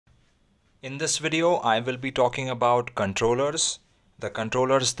In this video, I will be talking about controllers, the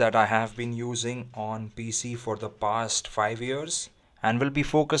controllers that I have been using on PC for the past 5 years, and will be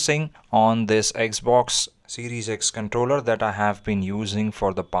focusing on this Xbox Series X controller that I have been using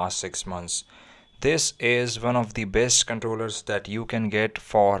for the past 6 months. This is one of the best controllers that you can get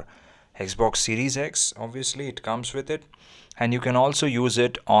for Xbox Series X. Obviously, it comes with it, and you can also use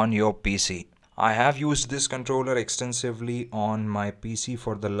it on your PC. I have used this controller extensively on my PC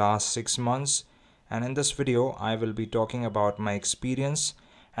for the last 6 months, and in this video I will be talking about my experience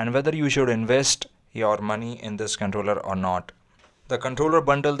and whether you should invest your money in this controller or not. The controller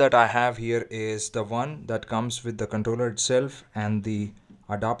bundle that I have here is the one that comes with the controller itself and the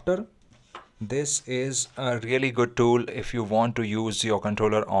adapter. This is a really good tool if you want to use your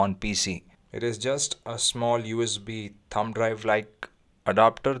controller on PC. It is just a small USB thumb drive like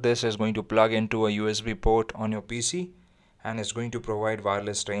adapter. This is going to plug into a USB port on your PC and is going to provide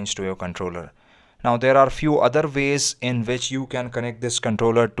wireless range to your controller. Now there are few other ways in which you can connect this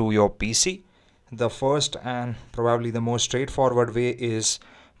controller to your PC. The first and probably the most straightforward way is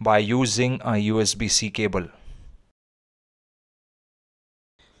by using a USB-C cable.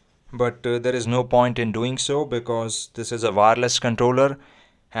 But there is no point in doing so because this is a wireless controller,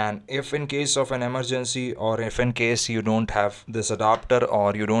 and if in case of an emergency or if in case you don't have this adapter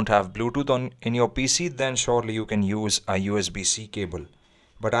or you don't have Bluetooth in your PC, then surely you can use a USB-C cable.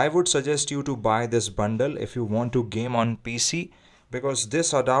 But I would suggest you to buy this bundle if you want to game on PC, because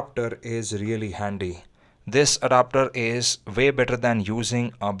this adapter is really handy. This adapter is way better than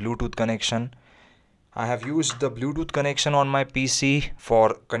using a Bluetooth connection. I have used the Bluetooth connection on my PC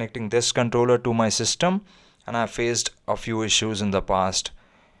for connecting this controller to my system, and I faced a few issues in the past.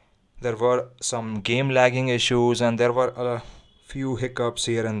 There were some game lagging issues and there were a few hiccups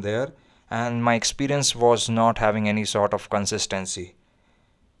here and there, and my experience was not having any sort of consistency.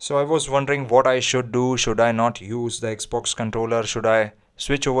 So I was wondering what I should do. Should I not use the Xbox controller? Should I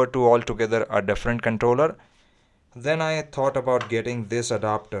switch over to altogether a different controller? Then I thought about getting this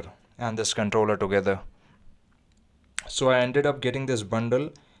adapter and this controller together. So I ended up getting this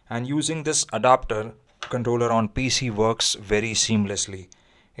bundle, and using this adapter, controller on PC works very seamlessly.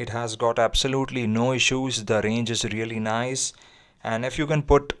 It has got absolutely no issues. The range is really nice, and if you can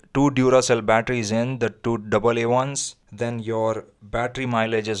put two Duracell batteries in, the two AA ones, then your battery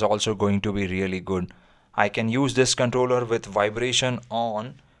mileage is also going to be really good. I can use this controller with vibration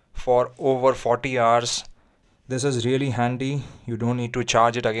on for over 40 hours. This is really handy. You don't need to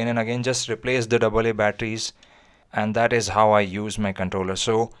charge it again and again. Just replace the AA batteries, and that is how I use my controller.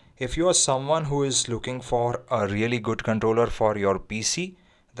 So if you are someone who is looking for a really good controller for your PC,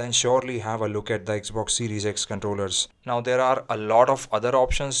 then surely have a look at the Xbox Series X controllers. Now there are a lot of other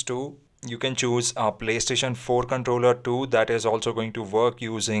options too. You can choose a PlayStation 4 controller too, that is also going to work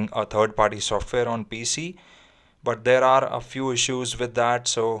using a third-party software on PC. But there are a few issues with that,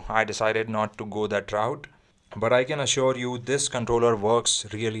 so I decided not to go that route. But I can assure you this controller works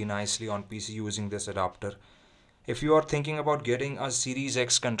really nicely on PC using this adapter. If you are thinking about getting a Series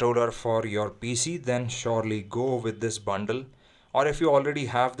X controller for your PC, then surely go with this bundle. Or if you already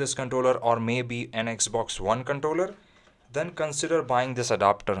have this controller or maybe an Xbox One controller, then consider buying this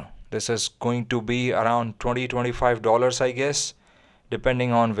adapter. This is going to be around $20-25 I guess,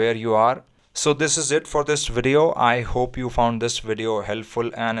 depending on where you are. So this is it for this video. I hope you found this video helpful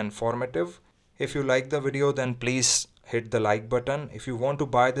and informative. If you like the video, then please hit the like button. If you want to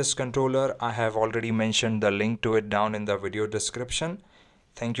buy this controller, I have already mentioned the link to it down in the video description.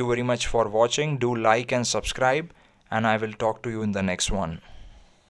 Thank you very much for watching. Do like and subscribe, and I will talk to you in the next one.